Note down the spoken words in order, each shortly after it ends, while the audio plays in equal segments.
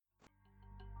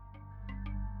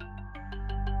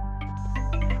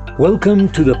Welcome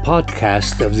to the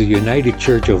podcast of the United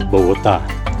Church of Bogota.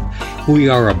 We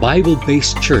are a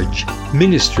Bible-based church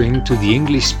ministering to the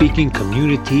English-speaking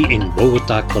community in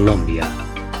Bogota, Colombia.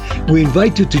 We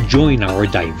invite you to join our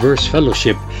diverse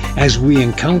fellowship as we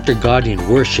encounter God in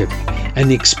worship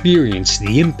and experience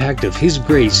the impact of His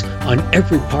grace on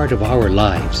every part of our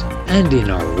lives and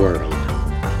in our world.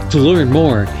 To learn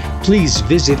more, please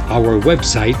visit our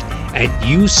website at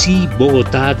ucbogota.org.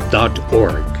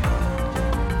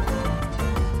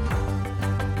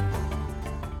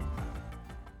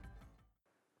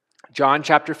 John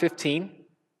chapter 15,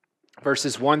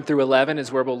 verses 1 through 11 is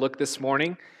where we'll look this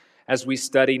morning as we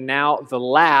study now the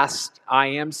last I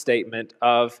am statement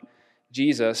of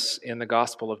Jesus in the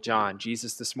Gospel of John.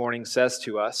 Jesus this morning says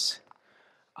to us,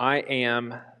 I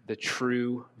am the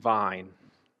true vine.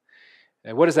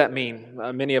 And what does that mean?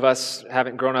 Many of us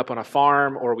haven't grown up on a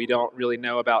farm, or we don't really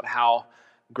know about how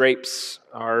grapes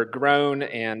are grown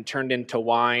and turned into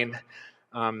wine.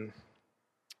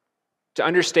 To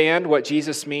understand what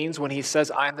Jesus means when He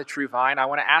says, I am the true vine, I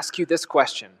want to ask you this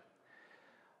question.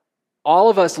 All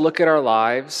of us look at our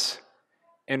lives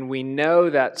and we know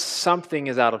that something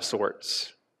is out of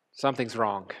sorts. Something's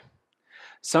wrong.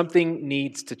 Something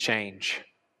needs to change.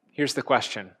 Here's the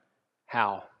question.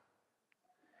 How?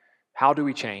 How do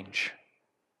we change?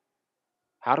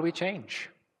 How do we change?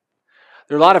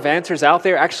 There are a lot of answers out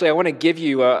there. Actually, I want to give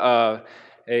you a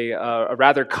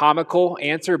rather comical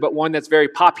answer, but one that's very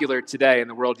popular today in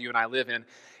the world you and I live in.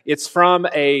 It's from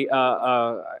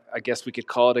I guess we could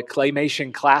call it a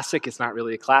claymation classic. It's not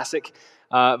really a classic,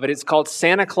 but it's called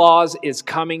Santa Claus is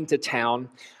Coming to Town.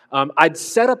 I'd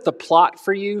set up the plot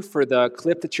for you for the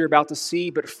clip that you're about to see,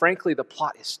 but frankly, the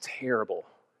plot is terrible.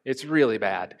 It's really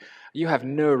bad. You have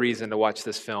no reason to watch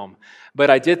this film. But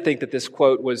I did think that this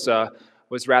quote was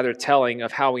rather telling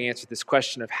of how we answered this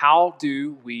question of how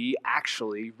do we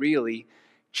actually really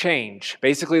change.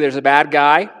 Basically, there's a bad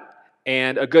guy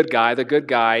and a good guy. The good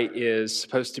guy is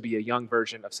supposed to be a young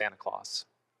version of Santa Claus.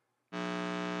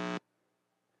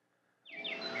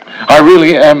 I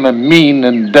really am a mean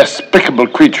and despicable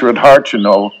creature at heart, you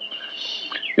know.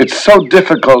 It's so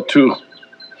difficult to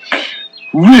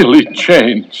really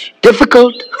change.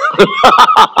 Difficult?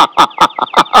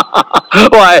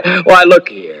 Why, look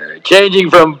here. Changing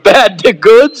from bad to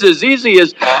good's as easy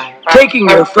as taking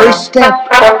your first step.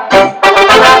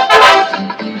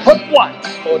 Put one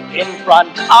foot in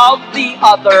front of the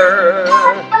other,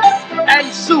 and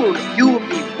soon you'll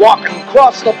be walking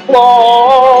across the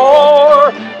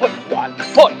floor. Put one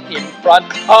foot in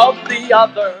front of the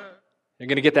other. You're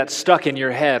going to get that stuck in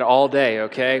your head all day,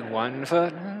 okay? 1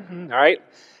 foot. All right?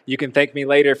 You can thank me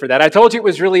later for that. I told you it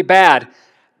was really bad.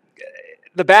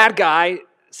 The bad guy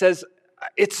says,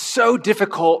 it's so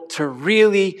difficult to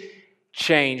really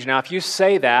change. Now, if you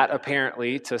say that,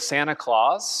 apparently, to Santa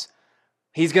Claus,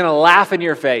 he's going to laugh in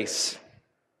your face.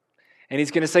 And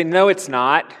he's going to say, no, it's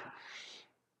not.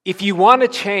 If you want to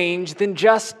change, then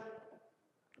just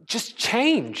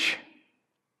change.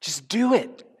 Just do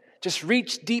it. Just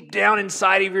reach deep down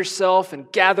inside of yourself and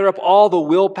gather up all the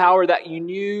willpower that you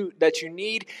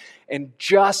need and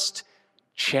just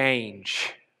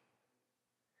change.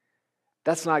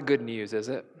 That's not good news, is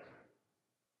it?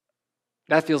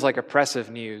 That feels like oppressive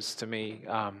news to me.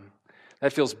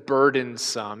 That feels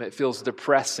burdensome. It feels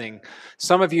depressing.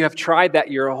 Some of you have tried that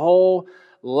your whole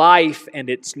life and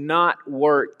it's not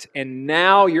worked. And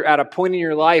now you're at a point in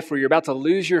your life where you're about to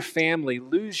lose your family,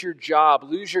 lose your job,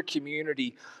 lose your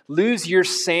community, lose your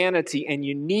sanity. And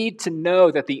you need to know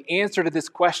that the answer to this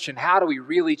question, how do we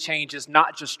really change, is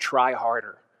not just try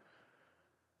harder.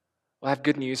 Well, I have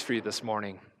good news for you this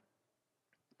morning.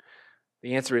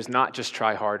 The answer is not just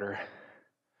try harder.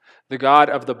 The God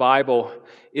of the Bible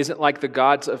isn't like the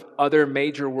gods of other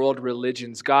major world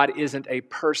religions. God isn't a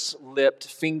purse-lipped,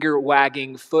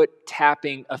 finger-wagging,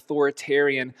 foot-tapping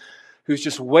authoritarian who's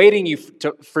just waiting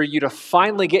for you to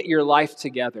finally get your life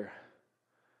together.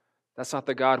 That's not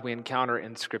the God we encounter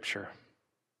in Scripture.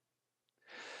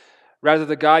 Rather,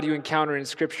 the God you encounter in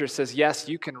Scripture says, yes,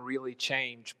 you can really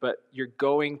change, but you're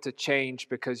going to change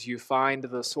because you find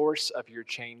the source of your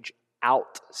change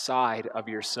outside of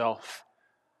yourself.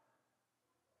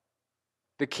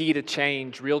 The key to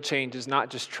change, real change, is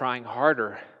not just trying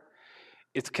harder.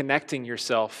 It's connecting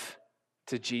yourself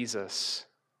to Jesus,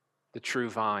 the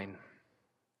true vine.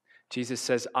 Jesus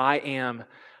says, I am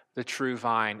the true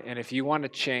vine. And if you want to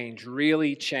change,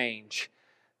 really change,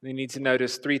 you need to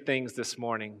notice 3 things this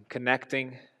morning: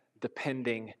 connecting,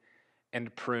 depending,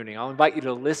 and pruning. I'll invite you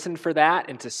to listen for that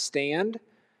and to stand.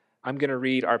 I'm going to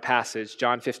read our passage,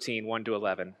 John 15, 1 to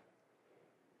 11.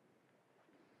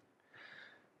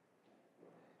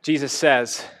 Jesus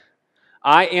says,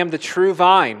 I am the true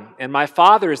vine, and my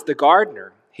Father is the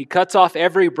gardener. He cuts off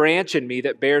every branch in me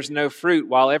that bears no fruit,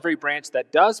 while every branch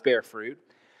that does bear fruit,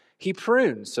 He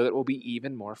prunes so that it will be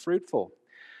even more fruitful.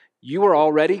 You are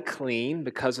already clean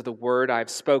because of the word I have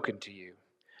spoken to you.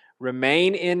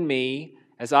 Remain in me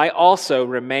as I also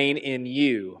remain in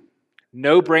you.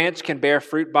 No branch can bear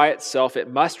fruit by itself. It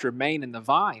must remain in the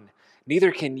vine.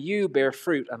 Neither can you bear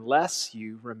fruit unless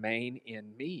you remain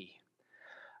in me.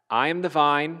 I am the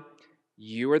vine,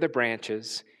 you are the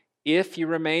branches. If you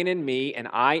remain in me and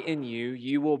I in you,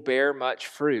 you will bear much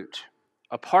fruit.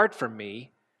 Apart from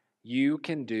me, you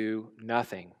can do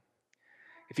nothing.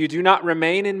 If you do not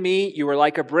remain in me, you are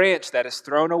like a branch that is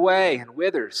thrown away and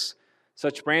withers.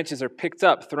 Such branches are picked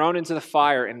up, thrown into the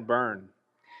fire, and burned.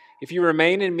 If you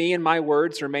remain in me and my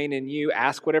words remain in you,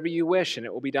 ask whatever you wish, and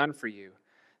it will be done for you.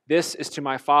 This is to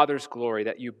my Father's glory,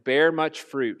 that you bear much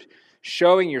fruit,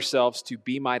 showing yourselves to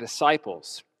be my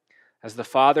disciples. As the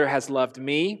Father has loved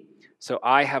me, so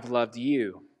I have loved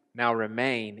you. Now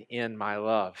remain in my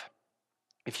love.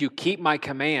 If you keep my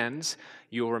commands,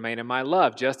 you will remain in my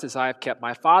love, just as I have kept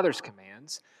my Father's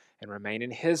commands and remain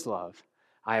in his love.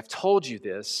 I have told you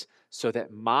this so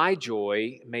that my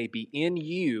joy may be in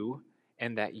you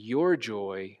and that your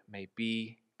joy may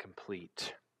be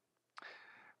complete.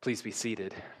 Please be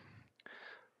seated.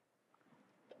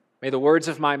 May the words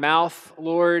of my mouth,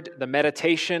 Lord, the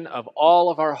meditation of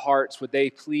all of our hearts, would they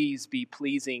please be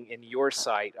pleasing in your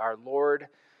sight, our Lord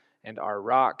and our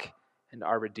rock and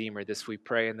our Redeemer. This we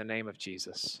pray in the name of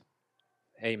Jesus.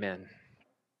 Amen.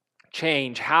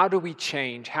 Change. How do we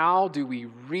change? How do we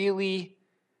really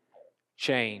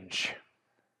change?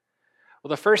 Well,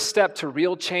 the first step to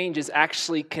real change is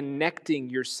actually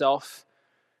connecting yourself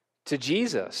to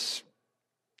Jesus.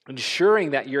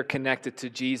 Ensuring that you're connected to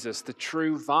Jesus, the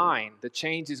true vine. The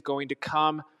change is going to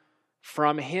come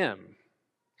from him.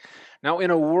 Now, in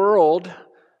a world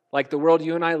like the world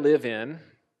you and I live in,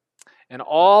 and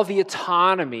all the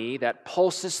autonomy that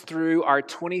pulses through our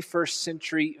 21st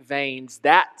century veins,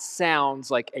 that sounds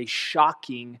like a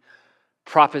shocking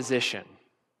proposition.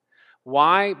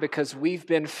 Why? Because we've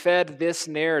been fed this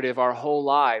narrative our whole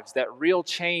lives, that real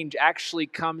change actually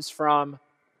comes from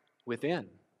within,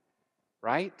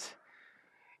 right?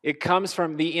 It comes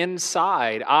from the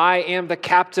inside. I am the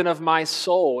captain of my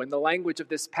soul. In the language of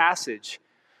this passage,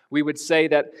 we would say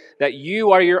that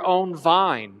you are your own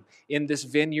vine in this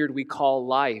vineyard we call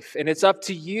life. And it's up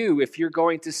to you if you're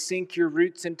going to sink your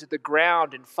roots into the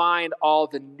ground and find all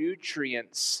the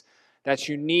nutrients that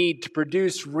you need to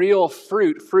produce real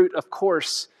fruit. Fruit, of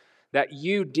course, that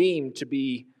you deem to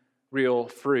be real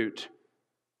fruit.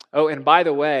 Oh, and by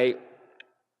the way,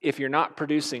 if you're not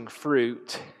producing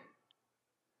fruit,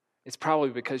 it's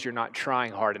probably because you're not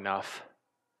trying hard enough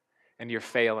and you're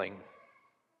failing.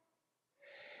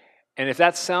 And if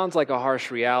that sounds like a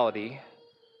harsh reality,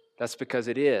 that's because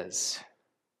it is.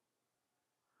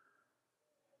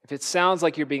 If it sounds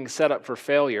like you're being set up for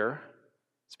failure,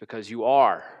 it's because you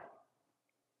are.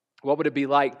 What would it be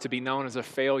like to be known as a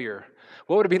failure?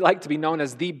 What would it be like to be known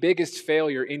as the biggest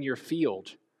failure in your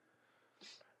field?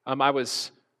 I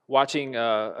was watching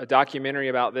a documentary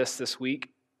about this week.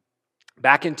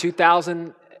 Back in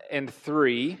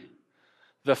 2003,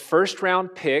 the first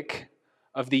round pick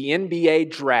of the NBA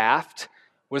draft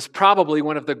was probably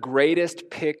one of the greatest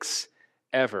picks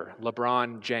ever,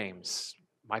 LeBron James.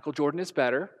 Michael Jordan is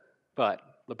better, but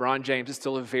LeBron James is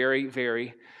still a very,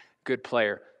 very good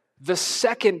player. The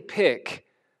second pick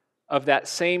of that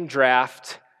same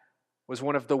draft was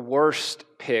one of the worst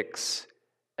picks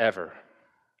ever.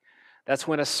 That's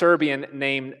when a Serbian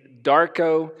named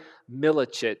Darko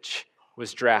Milicic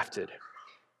was drafted.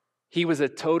 He was a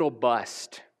total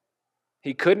bust.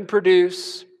 He couldn't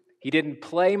produce. He didn't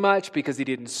play much because he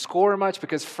didn't score much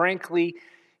because, frankly,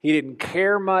 he didn't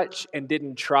care much and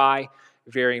didn't try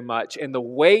very much. And the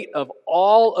weight of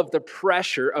all of the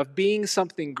pressure of being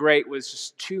something great was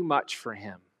just too much for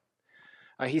him.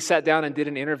 He sat down and did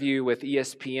an interview with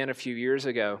ESPN a few years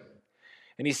ago.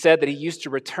 And he said that he used to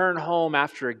return home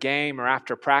after a game or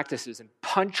after practices and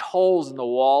punch holes in the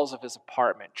walls of his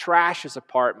apartment, trash his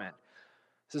apartment.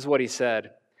 This is what he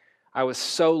said. I was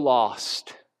so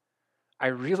lost. I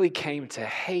really came to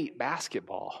hate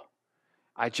basketball.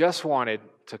 I just wanted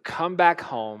to come back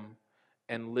home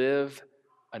and live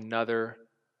another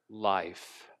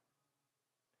life.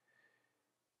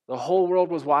 The whole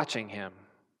world was watching him.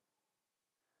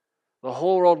 The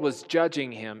whole world was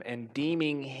judging him and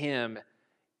deeming him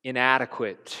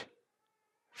inadequate,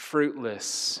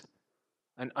 fruitless,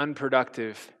 an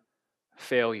unproductive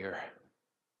failure.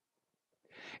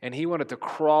 And he wanted to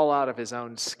crawl out of his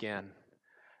own skin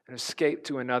and escape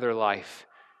to another life.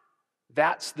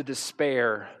 That's the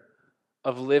despair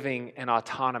of living an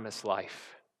autonomous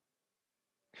life.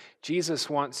 Jesus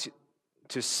wants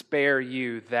to spare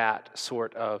you that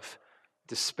sort of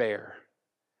despair.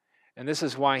 And this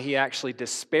is why he actually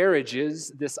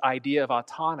disparages this idea of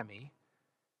autonomy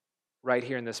right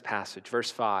here in this passage.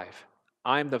 Verse 5,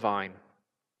 I am the vine,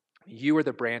 you are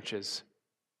the branches.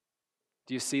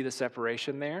 Do you see the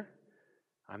separation there?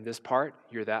 I'm this part,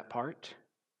 you're that part.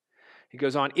 He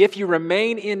goes on, if you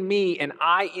remain in me and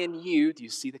I in you, do you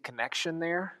see the connection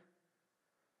there?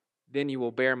 Then you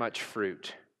will bear much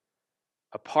fruit.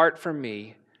 Apart from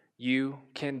me, you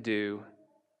can do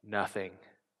nothing.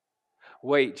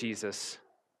 Wait, Jesus,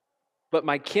 but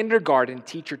my kindergarten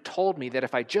teacher told me that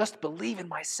if I just believe in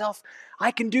myself,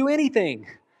 I can do anything.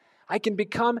 I can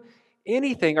become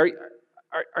anything.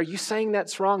 Are you saying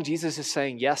that's wrong? Jesus is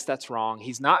saying, yes, that's wrong.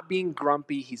 He's not being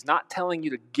grumpy. He's not telling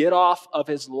you to get off of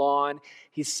his lawn.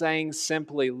 He's saying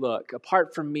simply, look,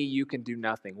 apart from me, you can do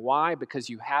nothing. Why? Because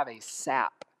you have a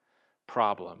sap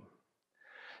problem.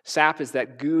 Sap is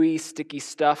that gooey, sticky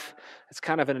stuff. It's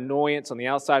kind of an annoyance on the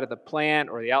outside of the plant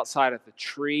or the outside of the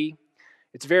tree.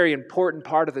 It's a very important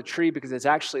part of the tree because it's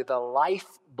actually the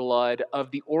lifeblood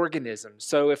of the organism.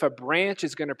 So if a branch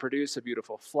is going to produce a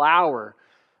beautiful flower,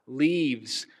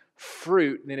 leaves,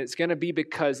 fruit, then it's going to be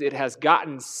because it has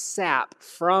gotten sap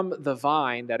from the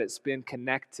vine that it's been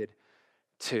connected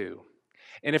to.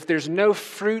 And if there's no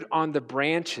fruit on the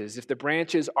branches, if the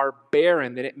branches are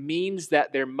barren, then it means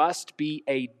that there must be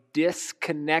a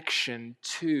disconnection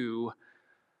to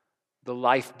the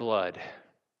lifeblood,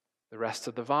 the rest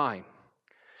of the vine.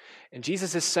 And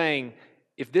Jesus is saying,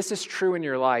 if this is true in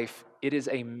your life, it is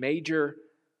a major,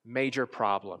 major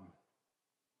problem.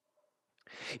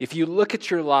 If you look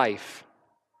at your life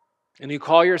and you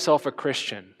call yourself a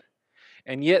Christian,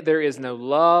 and yet there is no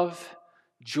love,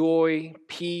 joy,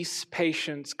 peace,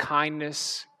 patience,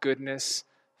 kindness, goodness,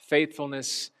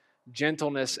 faithfulness,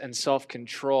 gentleness, and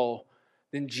self-control,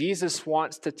 then Jesus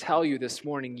wants to tell you this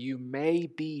morning, you may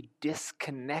be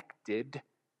disconnected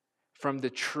from the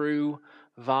true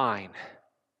vine.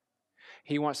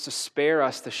 He wants to spare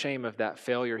us the shame of that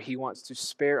failure. He wants to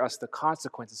spare us the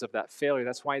consequences of that failure.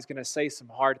 That's why he's going to say some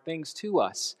hard things to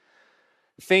us.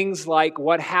 Things like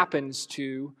what happens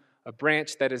to a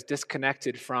branch that is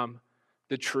disconnected from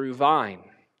the true vine.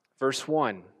 Verse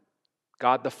 1,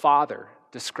 God the Father,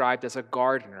 described as a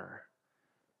gardener.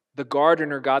 The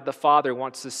gardener, God the Father,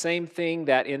 wants the same thing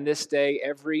that in this day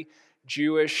every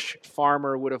Jewish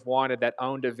farmer would have wanted that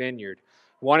owned a vineyard.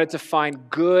 Wanted to find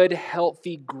good,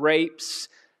 healthy grapes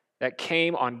that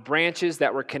came on branches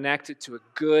that were connected to a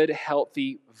good,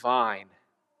 healthy vine.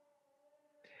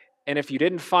 And if you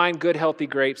didn't find good, healthy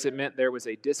grapes, it meant there was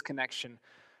a disconnection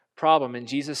problem. And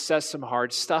Jesus says some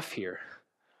hard stuff here.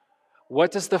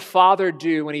 What does the Father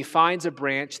do when he finds a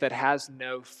branch that has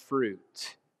no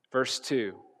fruit? Verse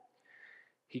 2,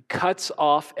 he cuts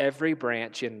off every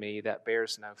branch in me that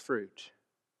bears no fruit.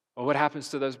 Well, what happens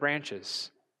to those branches?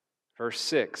 Verse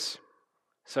 6,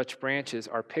 such branches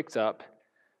are picked up,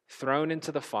 thrown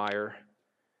into the fire,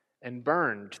 and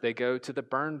burned. They go to the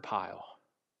burn pile.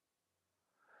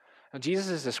 Now, Jesus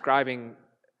is describing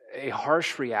a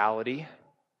harsh reality,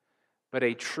 but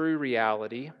a true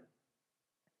reality,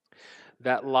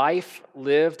 that life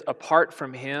lived apart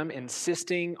from him,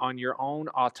 insisting on your own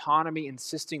autonomy,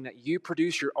 insisting that you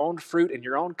produce your own fruit and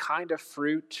your own kind of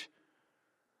fruit,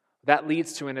 that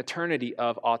leads to an eternity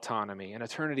of autonomy, an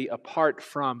eternity apart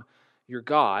from your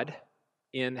God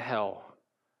in hell.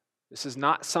 This is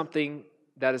not something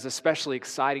that is especially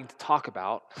exciting to talk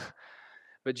about,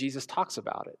 but Jesus talks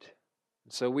about it.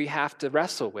 So we have to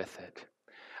wrestle with it.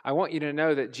 I want you to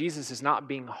know that Jesus is not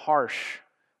being harsh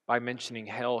by mentioning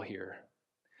hell here.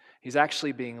 He's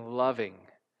actually being loving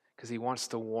because he wants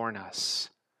to warn us.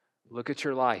 Look at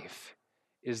your life.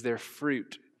 Is there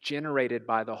fruit generated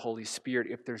by the Holy Spirit?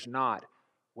 If there's not,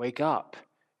 wake up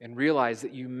and realize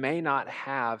that you may not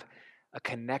have a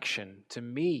connection to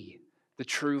me, the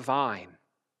true vine.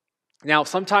 Now,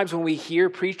 sometimes when we hear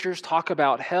preachers talk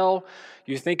about hell,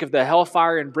 you think of the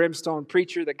hellfire and brimstone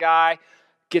preacher. The guy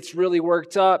gets really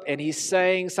worked up and he's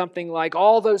saying something like,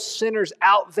 all those sinners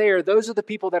out there, those are the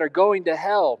people that are going to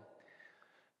hell.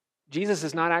 Jesus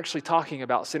is not actually talking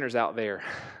about sinners out there.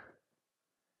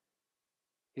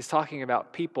 He's talking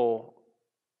about people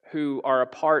who are a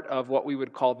part of what we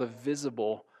would call the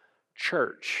visible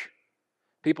church.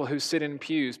 People who sit in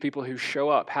pews, people who show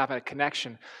up, have a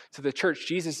connection to the church.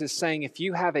 Jesus is saying if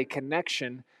you have a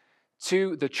connection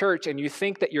to the church and you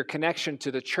think that your connection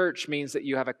to the church means that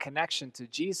you have a connection to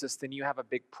Jesus, then you have a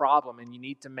big problem and you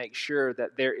need to make sure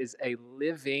that there is a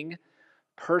living,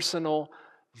 personal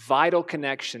vital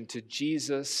connection to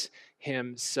Jesus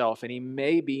himself. And he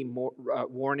may be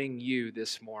warning you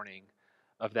this morning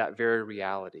of that very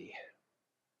reality.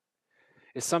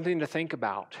 It's something to think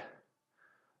about.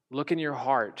 Look in your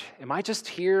heart. Am I just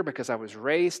here because I was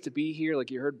raised to be here,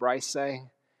 like you heard Bryce say,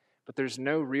 but there's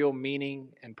no real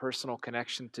meaning and personal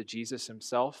connection to Jesus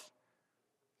himself?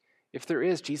 If there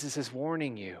is, Jesus is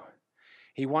warning you.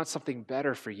 He wants something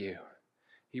better for you.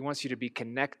 He wants you to be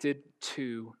connected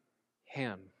to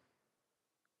him.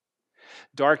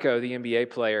 Darko, the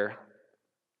NBA player,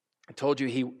 I told you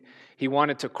he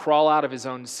wanted to crawl out of his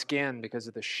own skin because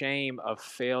of the shame of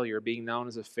failure, being known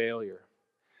as a failure.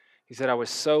 He said, I was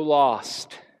so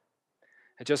lost.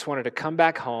 I just wanted to come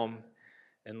back home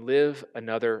and live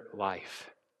another life.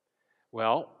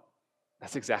 Well,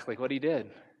 that's exactly what he did.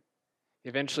 He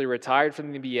eventually retired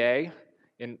from the NBA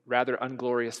in rather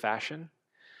unglorious fashion,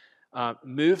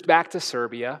 moved back to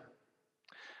Serbia,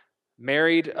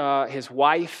 married his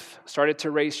wife, started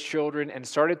to raise children, and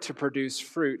started to produce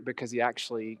fruit because he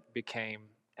actually became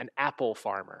an apple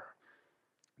farmer.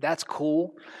 That's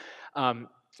cool.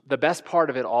 The best part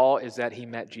of it all is that he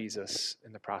met Jesus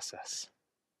in the process.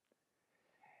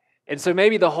 And so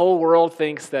maybe the whole world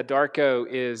thinks that Darko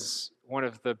is one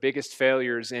of the biggest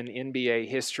failures in NBA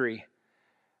history,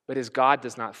 but his God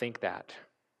does not think that.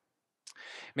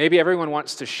 Maybe everyone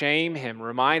wants to shame him,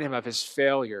 remind him of his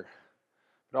failure,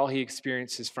 but all he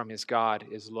experiences from his God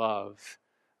is love,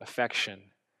 affection,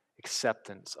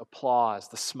 acceptance, applause,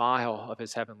 the smile of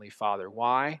his heavenly Father.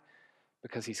 Why?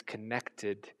 Because he's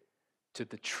connected to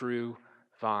the true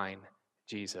vine,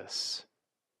 Jesus.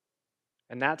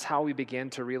 And that's how we begin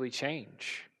to really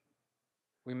change.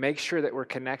 We make sure that we're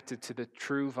connected to the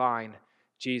true vine,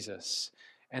 Jesus.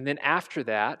 And then after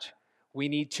that, we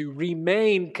need to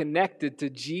remain connected to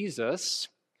Jesus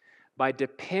by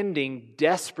depending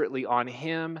desperately on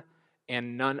him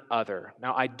and none other.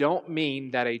 Now, I don't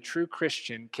mean that a true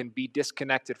Christian can be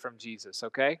disconnected from Jesus,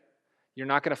 okay? You're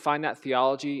not going to find that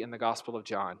theology in the Gospel of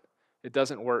John. It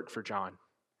doesn't work for John.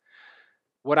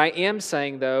 What I am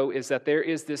saying, though, is that there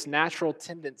is this natural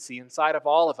tendency inside of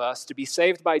all of us to be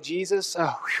saved by Jesus.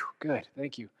 Oh, whew, good,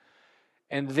 thank you.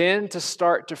 And then to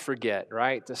start to forget,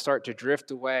 right? To start to drift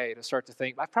away, to start to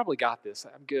think, I've probably got this.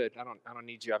 I'm good. I don't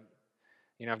need you.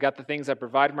 I've got the things I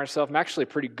provided myself. I'm actually a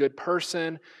pretty good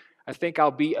person. I think I'll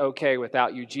be okay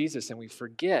without you, Jesus. And we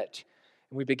forget.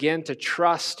 And we begin to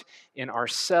trust in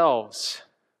ourselves,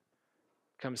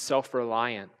 become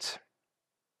self-reliant.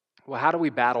 Well, how do we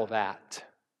battle that?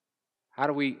 How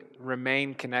do we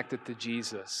remain connected to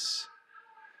Jesus?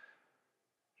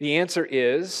 The answer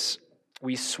is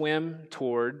we swim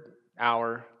toward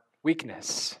our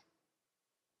weakness.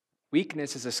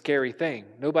 Weakness is a scary thing.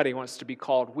 Nobody wants to be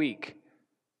called weak.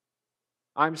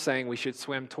 I'm saying we should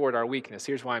swim toward our weakness.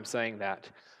 Here's why I'm saying that.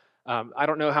 I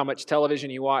don't know how much television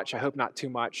you watch. I hope not too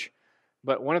much.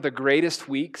 But one of the greatest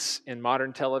weeks in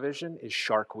modern television is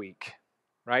Shark Week,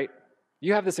 right?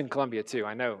 You have this in Columbia too.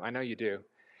 I know you do.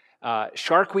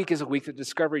 Shark Week is a week that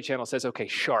Discovery Channel says, okay,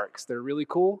 sharks, they're really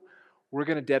cool. We're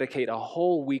going to dedicate a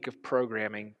whole week of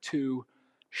programming to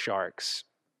sharks.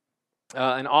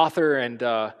 An author and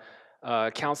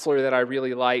counselor that I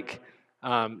really like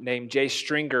named Jay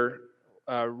Stringer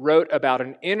wrote about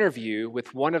an interview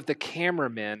with one of the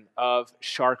cameramen of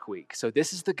Shark Week. So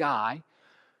this is the guy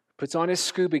who puts on his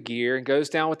scuba gear and goes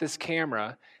down with his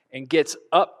camera and gets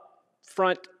up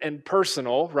front and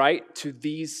personal, right, to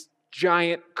these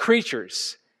giant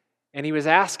creatures. And he was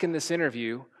asked in this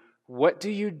interview, what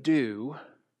do you do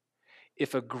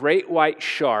if a great white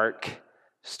shark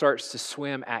starts to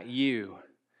swim at you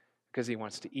because he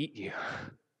wants to eat you?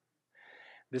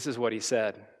 This is what he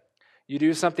said. You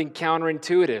do something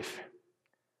counterintuitive.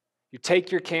 You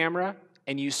take your camera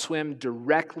and you swim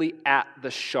directly at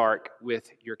the shark with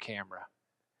your camera.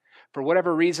 For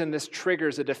whatever reason, this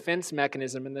triggers a defense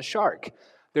mechanism in the shark.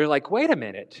 They're like, wait a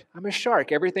minute, I'm a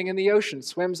shark. Everything in the ocean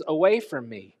swims away from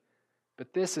me.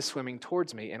 But this is swimming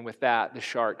towards me, and with that, the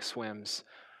shark swims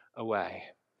away.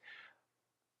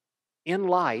 In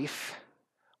life,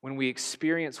 when we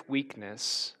experience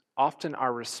weakness, often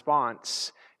our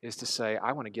response is to say,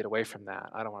 I want to get away from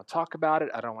that. I don't want to talk about it.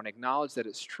 I don't want to acknowledge that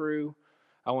it's true.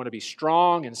 I want to be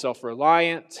strong and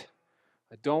self-reliant.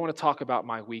 I don't want to talk about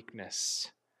my weakness.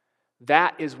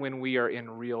 That is when we are in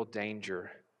real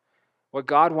danger. What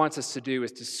God wants us to do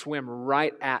is to swim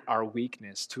right at our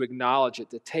weakness, to acknowledge it,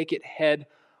 to take it head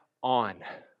on.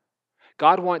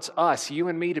 God wants us, you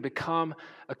and me, to become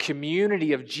a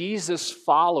community of Jesus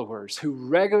followers who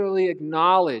regularly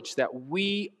acknowledge that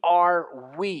we are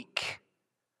weak.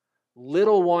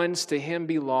 Little ones to Him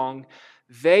belong.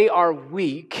 They are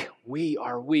weak. We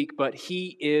are weak, but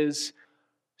He is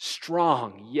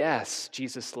strong. Yes,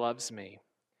 Jesus loves me.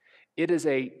 It is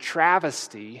a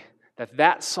travesty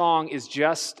that song is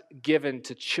just given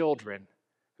to children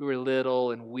who are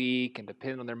little and weak and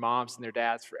depend on their moms and their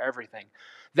dads for everything.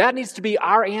 That needs to be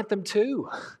our anthem too.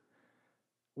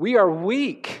 We are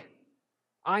weak.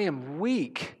 I am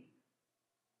weak,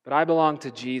 but I belong to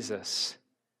Jesus,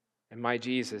 and my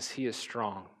Jesus, He is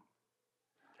strong.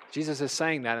 Jesus is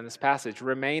saying that in this passage.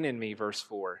 Remain in me, verse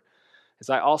 4, as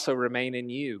I also remain in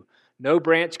you. No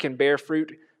branch can bear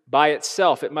fruit by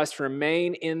itself. It must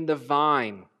remain in the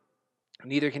vine.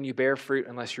 Neither can you bear fruit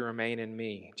unless you remain in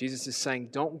me. Jesus is saying,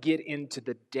 don't get into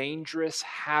the dangerous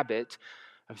habit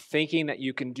of thinking that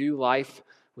you can do life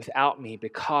without me,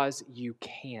 because you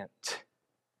can't.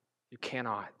 You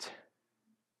cannot.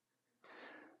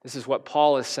 This is what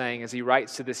Paul is saying as he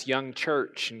writes to this young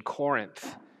church in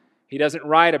Corinth. He doesn't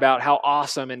write about how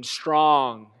awesome and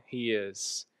strong he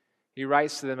is. He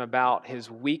writes to them about his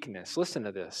weakness. Listen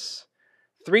to this.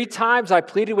 3 times I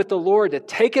pleaded with the Lord to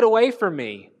take it away from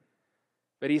me.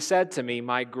 But He said to me,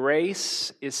 my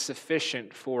grace is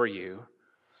sufficient for you,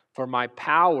 for my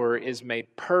power is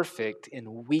made perfect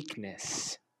in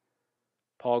weakness.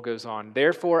 Paul goes on,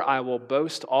 therefore I will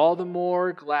boast all the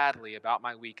more gladly about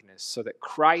my weakness, so that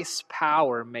Christ's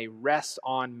power may rest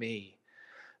on me.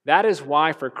 That is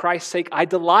why, for Christ's sake, I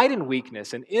delight in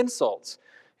weakness and insults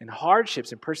and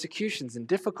hardships and persecutions and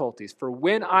difficulties. For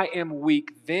when I am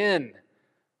weak, then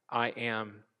I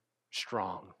am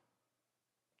strong.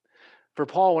 For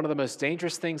Paul, one of the most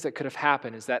dangerous things that could have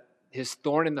happened is that his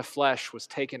thorn in the flesh was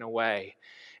taken away.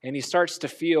 And he starts to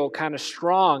feel kind of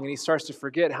strong, and he starts to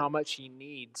forget how much he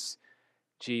needs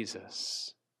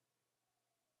Jesus.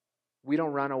 We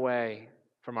don't run away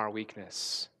from our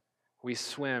weakness. We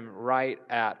swim right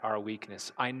at our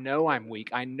weakness. I know I'm weak.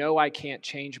 I know I can't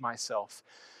change myself.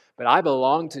 But I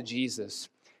belong to Jesus.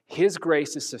 His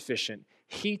grace is sufficient.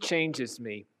 He changes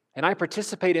me. And I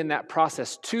participate in that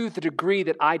process to the degree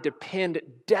that I depend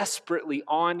desperately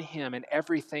on Him and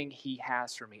everything He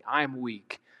has for me. I am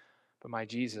weak, but my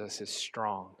Jesus is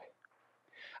strong.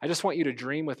 I just want you to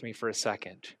dream with me for a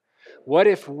second. What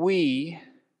if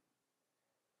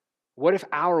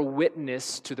our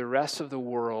witness to the rest of the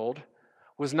world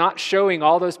was not showing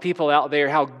all those people out there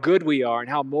how good we are and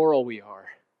how moral we are?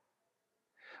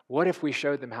 What if we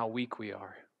showed them how weak we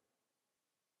are?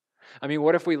 I mean,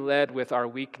 what if we led with our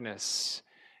weakness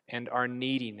and our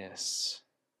neediness?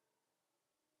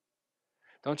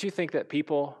 Don't you think that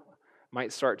people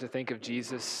might start to think of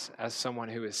Jesus as someone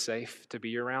who is safe to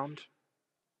be around?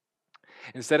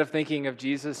 Instead of thinking of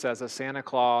Jesus as a Santa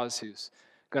Claus who's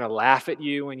going to laugh at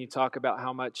you when you talk about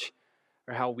how much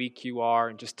or how weak you are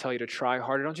and just tell you to try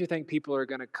harder, don't you think people are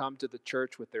going to come to the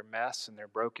church with their mess and their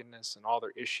brokenness and all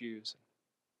their issues,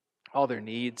 all their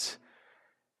needs?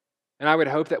 And I would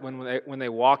hope that when they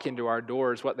walk into our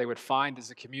doors, what they would find is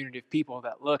a community of people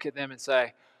that look at them and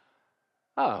say,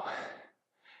 oh,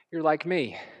 you're like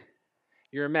me.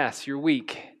 You're a mess. You're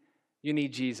weak. You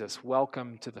need Jesus.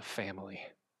 Welcome to the family.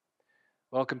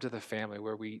 Welcome to the family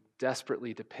where we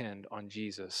desperately depend on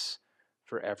Jesus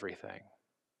for everything.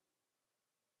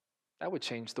 That would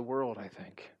change the world, I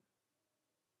think.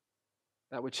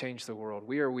 That would change the world.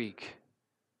 We are weak,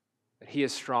 but He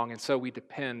is strong, and so we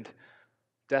depend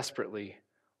desperately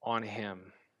on Him.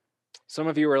 Some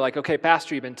of you are like, okay,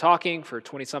 Pastor, you've been talking for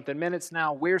 20-something minutes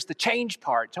now. Where's the change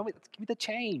part? Give me the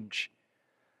change.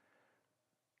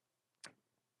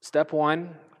 Step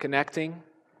 1, connecting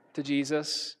to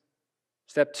Jesus.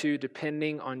 Step 2,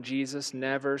 depending on Jesus.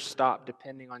 Never stop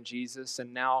depending on Jesus.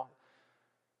 And now,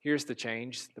 here's the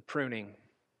change, the pruning.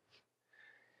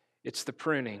 It's the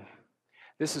pruning.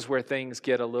 This is where things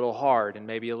get a little hard and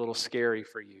maybe a little scary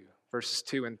for you. Verses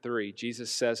 2 and 3,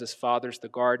 Jesus says His Father's the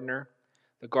gardener.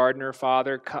 The gardener,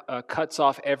 Father, cuts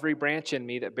off every branch in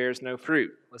me that bears no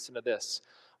fruit. Listen to this.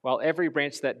 While every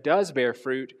branch that does bear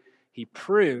fruit, He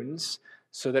prunes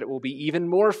so that it will be even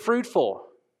more fruitful.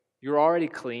 You're already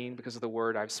clean because of the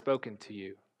word I've spoken to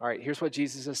you. All right, here's what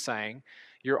Jesus is saying.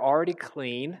 You're already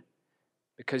clean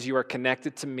because you are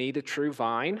connected to me, the true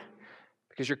vine,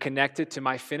 because you're connected to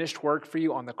my finished work for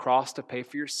you on the cross to pay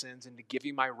for your sins and to give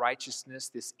you my righteousness,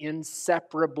 this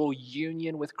inseparable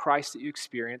union with Christ that you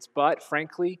experience. But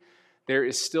frankly, there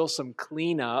is still some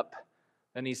cleanup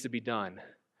that needs to be done.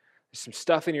 There's some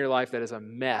stuff in your life that is a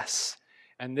mess.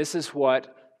 And this is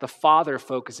what the Father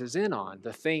focuses in on,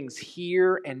 the things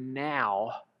here and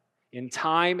now, in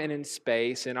time and in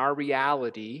space, in our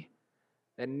reality,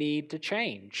 that need to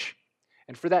change.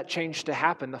 And for that change to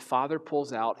happen, the Father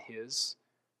pulls out His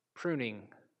pruning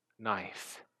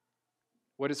knife.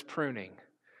 What is pruning?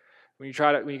 When you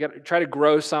try to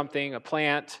grow something, a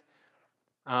plant,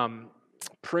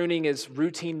 pruning is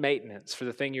routine maintenance for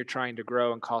the thing you're trying to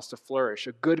grow and cause to flourish.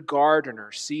 A good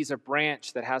gardener sees a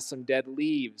branch that has some dead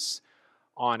leaves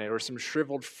on it or some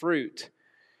shriveled fruit.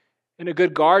 And a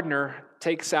good gardener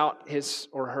takes out his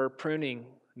or her pruning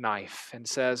knife and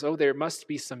says, oh, there must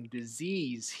be some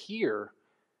disease here.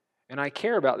 And I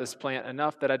care about this plant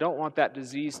enough that I don't want that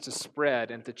disease to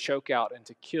spread and to choke out and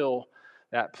to kill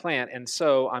that plant. And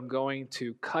so I'm going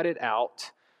to cut it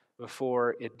out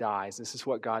before it dies. This is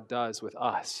what God does with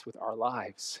us, with our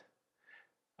lives.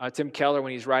 Tim Keller,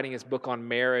 when he's writing his book on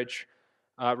marriage,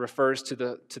 refers to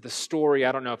the story,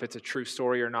 I don't know if it's a true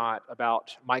story or not,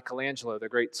 about Michelangelo, the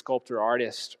great sculptor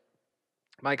artist.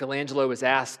 Michelangelo was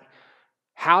asked,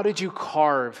 how did you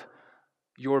carve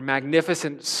your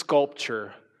magnificent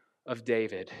sculpture of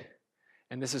David?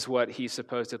 And this is what he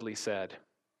supposedly said.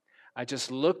 I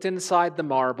just looked inside the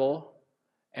marble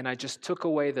and I just took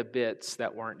away the bits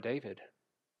that weren't David.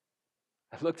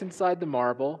 I looked inside the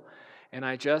marble and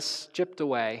I just chipped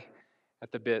away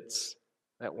at the bits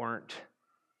that weren't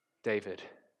David.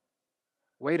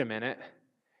 Wait a minute.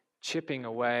 Chipping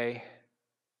away,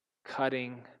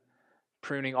 cutting,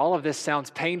 pruning, all of this sounds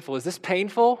painful. Is this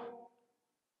painful?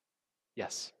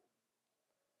 Yes.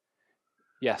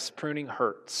 Yes, pruning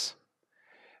hurts.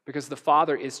 Because the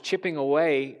Father is chipping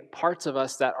away parts of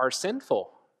us that are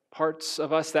sinful, parts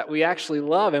of us that we actually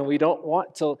love and we don't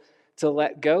want to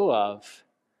let go of.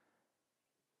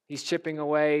 He's chipping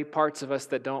away parts of us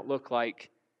that don't look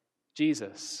like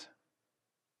Jesus.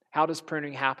 How does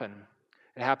pruning happen?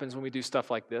 It happens when we do stuff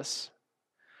like this.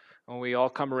 When we all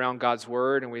come around God's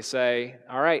Word and we say,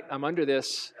 all right, I'm under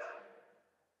this.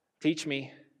 Teach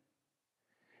me.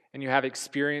 And you have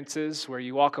experiences where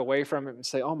you walk away from it and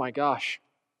say, oh my gosh,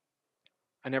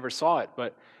 I never saw it,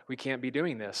 but we can't be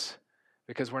doing this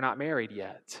because we're not married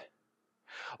yet.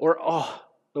 Or, oh,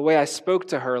 the way I spoke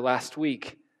to her last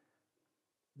week,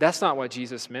 that's not what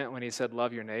Jesus meant when he said,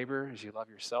 love your neighbor as you love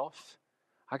yourself.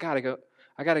 I gotta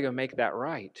go make that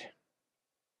right.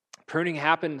 Pruning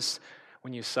happens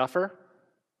when you suffer.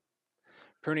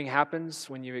 Pruning happens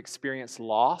when you experience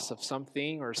loss of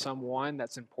something or someone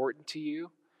that's important to you.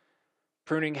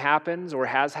 Pruning happens or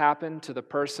has happened to the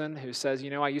person who says,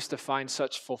 I used to find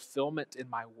such fulfillment in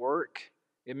my work.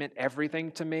 It meant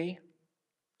everything to me.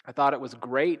 I thought it was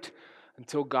great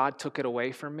until God took it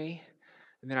away from me.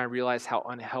 And then I realized how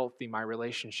unhealthy my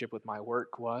relationship with my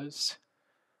work was.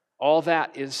 All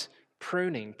that is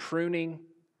pruning. Pruning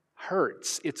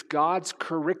hurts. It's God's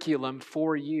curriculum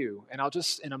for you. And I'll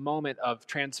just, in a moment of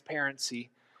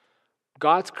transparency,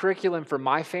 God's curriculum for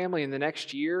my family in the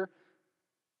next year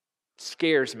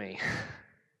scares me.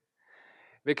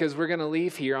 Because we're going to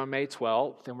leave here on May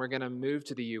 12th and we're going to move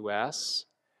to the U.S.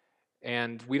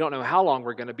 And we don't know how long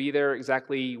we're going to be there,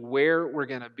 exactly where we're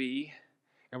going to be.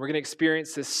 And we're going to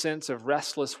experience this sense of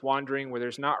restless wandering where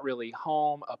there's not really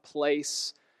home, a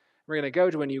place. We're going to go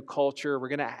to a new culture. We're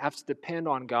going to have to depend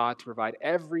on God to provide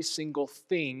every single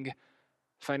thing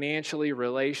financially,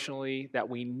 relationally that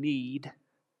we need.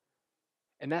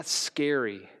 And that's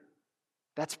scary.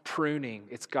 That's pruning.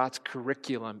 It's God's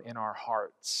curriculum in our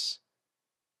hearts.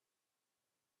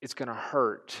 It's going to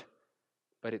hurt,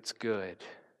 but it's good.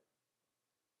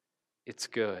 It's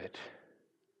good.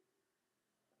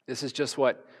 This is just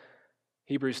what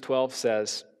Hebrews 12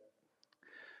 says.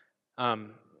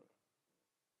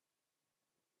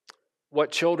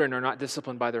 What children are not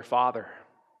disciplined by their father?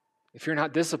 If you're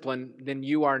not disciplined, then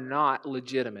you are not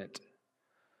legitimate,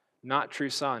 not true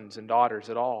sons and daughters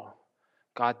at all.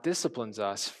 God disciplines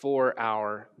us for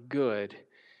our good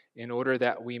in order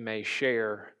that we may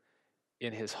share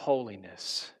in His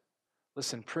holiness.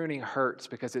 Listen, pruning hurts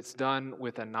because it's done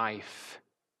with a knife.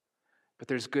 But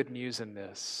there's good news in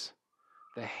this.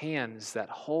 The hands that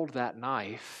hold that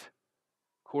knife,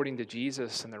 according to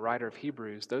Jesus and the writer of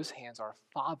Hebrews, those hands are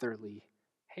fatherly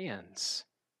hands.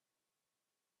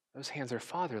 Those hands are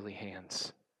fatherly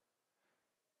hands.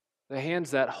 The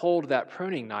hands that hold that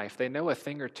pruning knife, they know a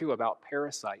thing or two about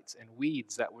parasites and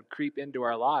weeds that would creep into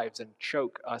our lives and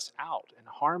choke us out and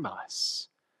harm us.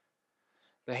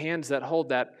 The hands that hold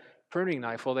that pruning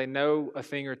knife, well, they know a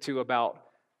thing or two about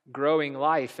growing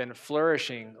life and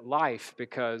flourishing life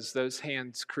because those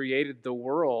hands created the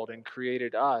world and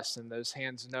created us, and those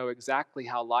hands know exactly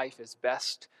how life is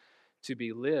best to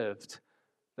be lived.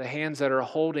 The hands that are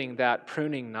holding that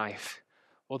pruning knife,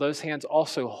 well, those hands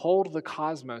also hold the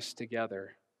cosmos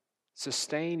together,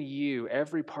 sustain you,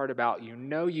 every part about you,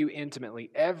 know you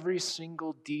intimately, every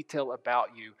single detail about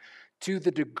you, to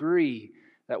the degree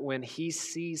that when He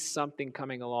sees something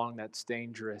coming along that's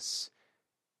dangerous,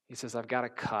 He says, I've got to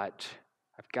cut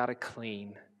I've got to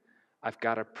clean, I've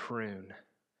got to prune.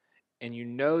 And you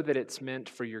know that it's meant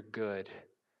for your good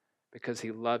because he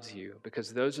loves you,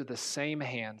 because those are the same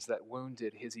hands that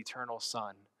wounded his eternal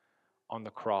Son on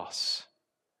the cross.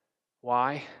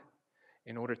 Why?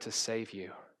 In order to save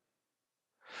you.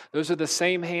 Those are the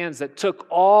same hands that took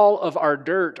all of our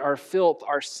dirt, our filth,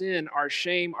 our sin, our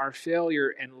shame, our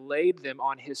failure, and laid them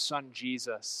on his Son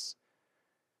Jesus.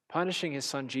 Punishing his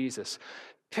Son Jesus.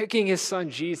 Picking his Son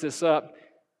Jesus up,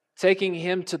 taking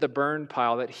him to the burn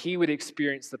pile that he would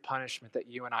experience the punishment that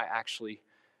you and I actually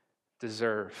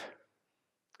deserve.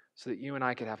 So that you and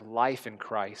I could have life in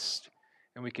Christ,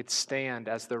 and we could stand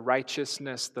as the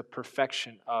righteousness, the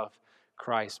perfection of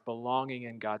Christ, belonging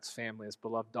in God's family as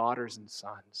beloved daughters and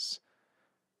sons.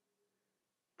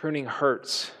 Pruning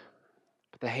hurts,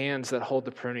 but the hands that hold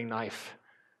the pruning knife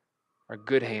are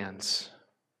good hands,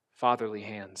 fatherly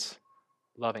hands,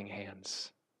 loving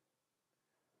hands.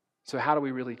 So how do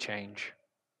we really change?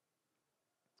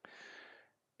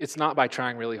 It's not by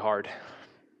trying really hard.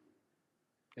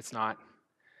 It's not.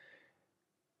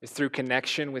 It's through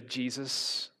connection with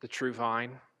Jesus, the true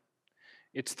vine.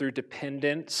 It's through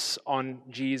dependence on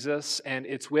Jesus, and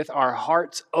it's with our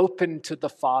hearts open to the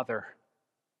Father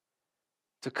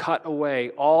to cut away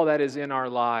all that is in our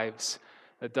lives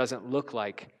that doesn't look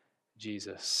like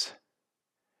Jesus.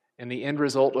 And the end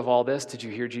result of all this, did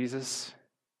you hear Jesus?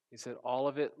 He said, all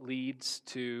of it leads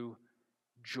to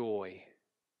joy.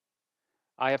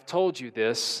 I have told you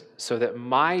this so that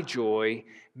my joy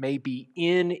may be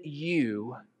in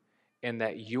you and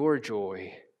that your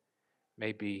joy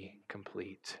may be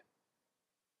complete.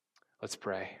 Let's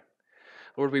pray.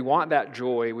 Lord, we want that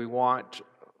joy. We want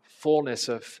fullness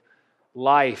of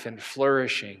life and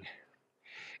flourishing.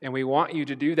 And we want you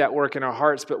to do that work in our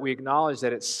hearts, but we acknowledge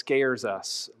that it scares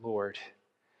us, Lord.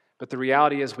 But the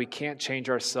reality is we can't change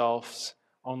ourselves.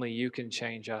 Only you can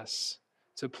change us.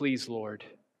 So please, Lord,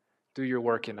 do your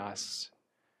work in us.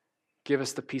 Give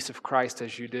us the peace of Christ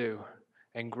as you do,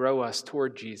 and grow us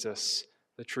toward Jesus,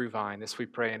 the true vine. This we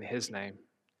pray in his name.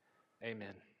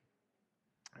 Amen.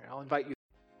 All right, I'll invite you.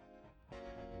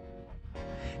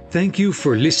 Thank you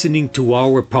for listening to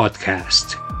our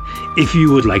podcast. If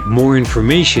you would like more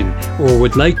information or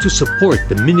would like to support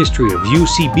the ministry of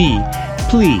UCB,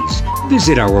 please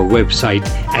visit our website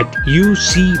at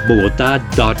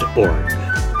ucbogota.org.